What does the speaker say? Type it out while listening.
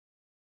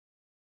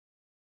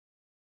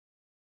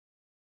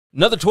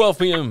Another 12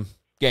 p.m.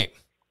 game.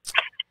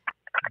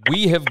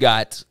 We have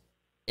got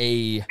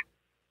a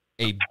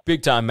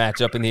big-time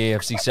matchup in the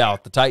AFC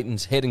South. The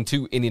Titans heading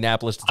to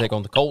Indianapolis to take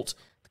on the Colts.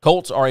 The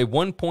Colts are a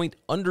 1-point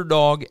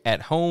underdog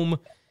at home,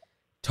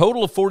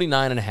 total of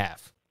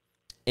 49.5.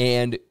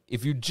 And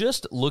if you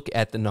just look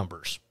at the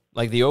numbers,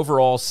 like the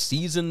overall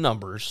season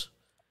numbers,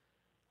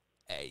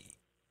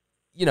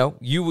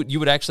 you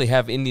would actually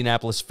have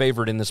Indianapolis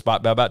favored in this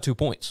spot by about 2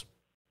 points.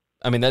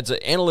 I mean,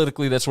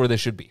 analytically, that's where they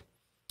should be.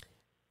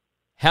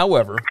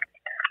 However,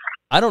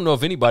 I don't know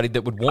of anybody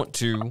that would want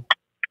to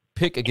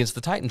pick against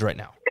the Titans right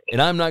now,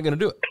 and I'm not going to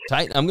do it.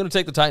 I'm going to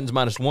take the Titans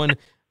 -1.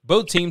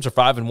 Both teams are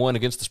 5-1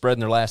 against the spread in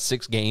their last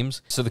 6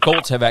 games, so the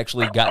Colts have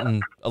actually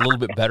gotten a little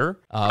bit better,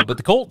 but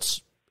the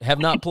Colts have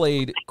not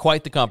played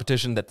quite the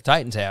competition that the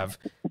Titans have.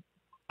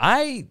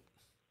 I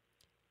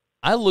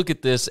look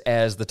at this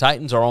as the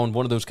Titans are on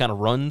one of those kind of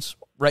runs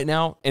right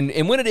now,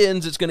 and when it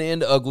ends, it's going to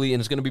end ugly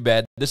and it's going to be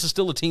bad. This is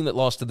still a team that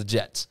lost to the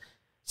Jets,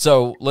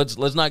 so let's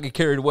not get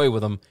carried away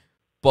with them.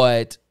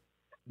 But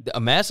a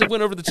massive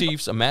win over the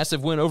Chiefs, a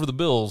massive win over the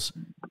Bills,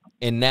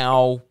 and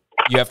now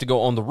you have to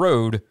go on the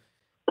road.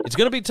 It's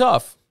going to be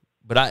tough,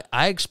 but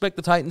I expect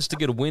the Titans to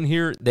get a win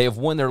here. They have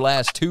won their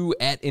last 2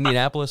 at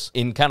Indianapolis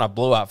in kind of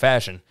blowout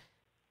fashion.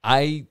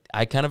 I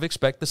kind of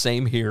expect the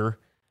same here.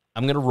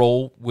 I'm going to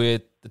roll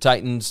with the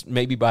Titans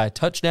maybe by a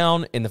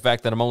touchdown, and the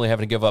fact that I'm only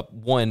having to give up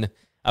 1,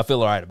 I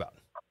feel all right about.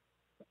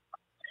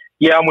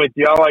 Yeah, I'm with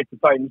you. I like the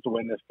Titans to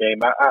win this game.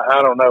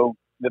 I don't know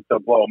that they'll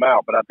blow them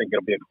out, but I think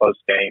it'll be a close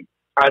game.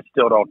 I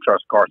still don't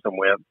trust Carson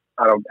Wentz.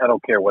 I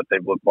don't care what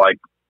they've looked like.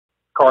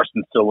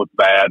 Carson still looks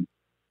bad.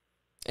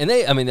 And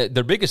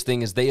their biggest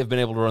thing is they have been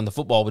able to run the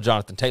football with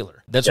Jonathan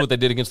Taylor. That's what they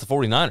did against the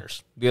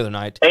 49ers the other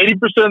night.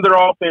 80% of their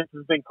offense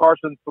has been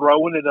Carson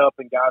throwing it up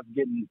and guys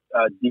getting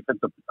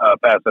defensive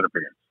pass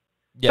interference.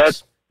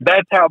 Yes.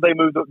 That's how they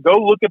moved. Go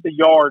look at the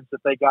yards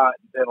that they got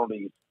in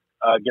penalties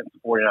against the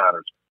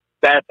 49ers.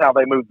 That's how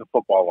they moved the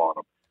football on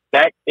them.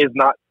 That is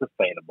not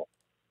sustainable.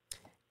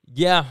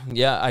 Yeah,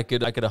 I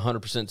could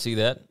 100% see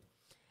that.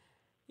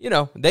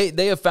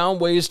 They have found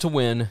ways to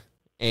win,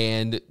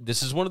 and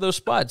this is one of those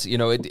spots.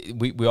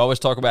 We always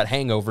talk about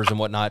hangovers and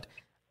whatnot.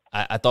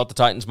 I thought the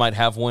Titans might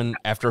have one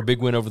after a big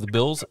win over the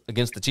Bills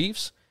against the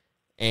Chiefs,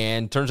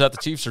 and turns out the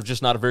Chiefs are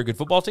just not a very good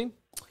football team.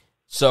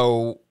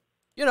 So,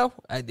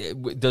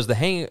 does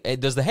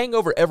the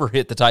hangover ever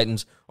hit the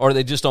Titans, or are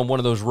they just on one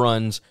of those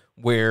runs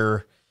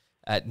where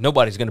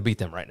nobody's going to beat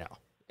them right now?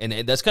 And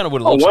that's kind of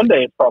what it looks like. One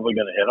day it's probably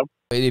going to hit them.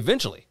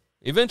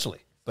 Eventually.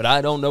 But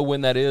I don't know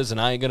when that is,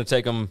 and I ain't going to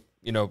take them,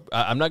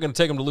 I'm not going to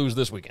take them to lose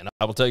this weekend.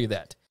 I will tell you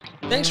that.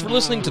 Thanks for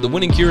listening to the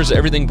Winning Cures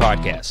Everything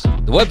podcast.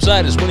 The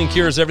website is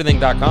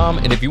winningcureseverything.com,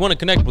 and if you want to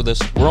connect with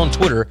us, we're on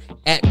Twitter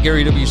at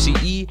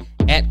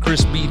GaryWCE, at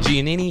Chris B.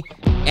 Giannini,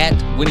 at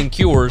Winning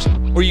Cures,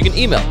 or you can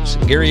email us,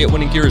 Gary at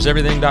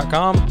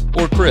winningcureseverything.com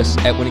or Chris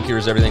at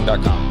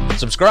winningcureseverything.com.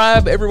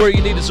 Subscribe everywhere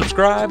you need to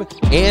subscribe,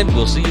 and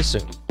we'll see you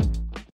soon.